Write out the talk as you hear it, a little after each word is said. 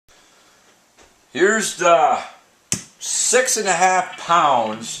Here's the 6.5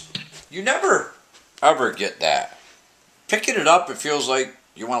 pounds. You never ever get that. Picking it up, it feels like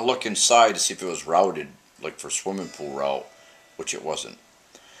you want to look inside to see if it was routed, like for swimming pool route, which it wasn't.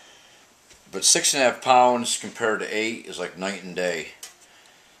 But 6.5 pounds compared to 8 is like night and day.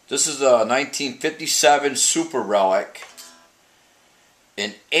 This is a 1957 Super Relic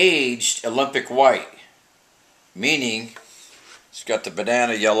in aged Olympic white, meaning it's got the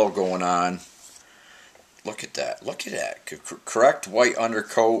banana yellow going on. Look at that. Look at that. Correct white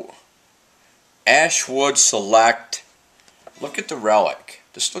undercoat. Ashwood Select. Look at the Relic.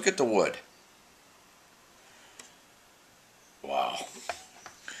 Just look at the wood. Wow.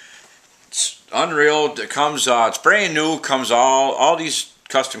 It's unreal. It comes, it's brand new. Comes all these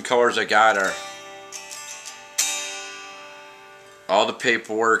custom colors I got are all the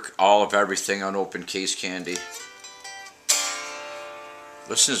paperwork, all of everything, unopened case candy.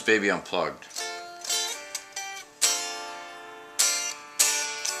 Listen to this baby unplugged.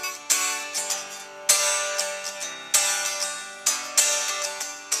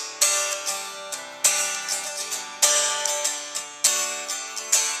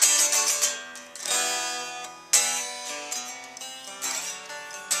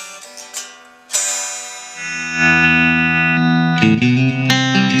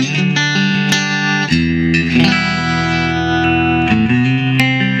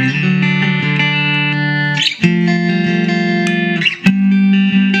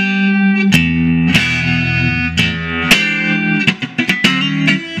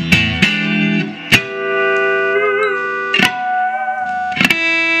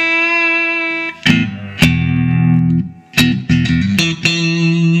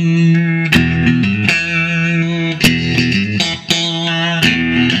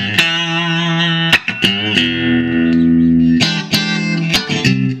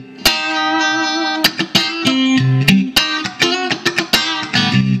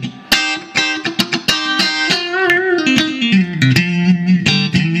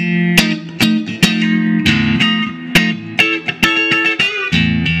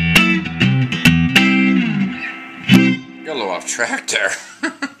 Got a little off track there.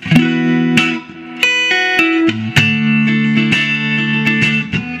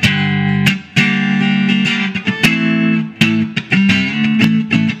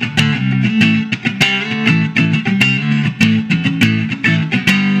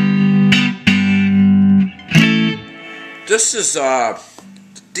 This is,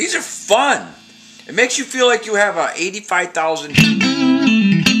 these are fun. It makes you feel like you have a 85,000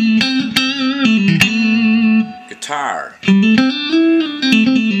 guitar.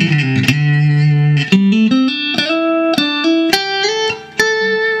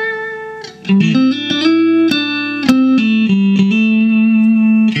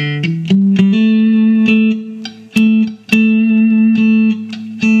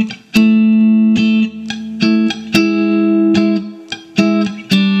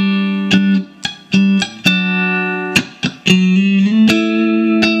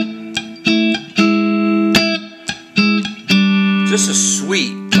 This is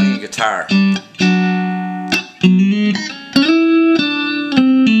sweet playing guitar. I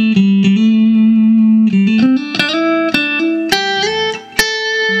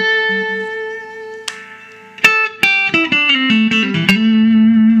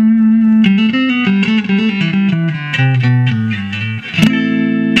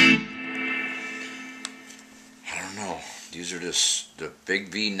don't know. These are just the big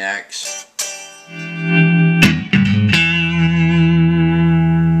V necks.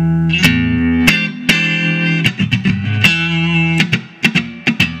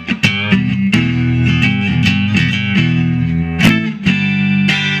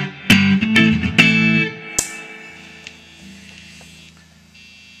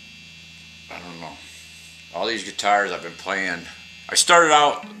 All these guitars I've been playing. I started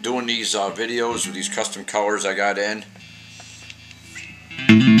out doing these videos with these custom colors I got in.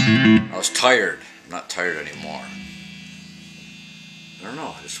 I was tired. I'm not tired anymore. I don't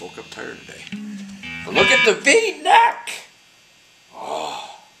know. I just woke up tired today. But look at the V-neck!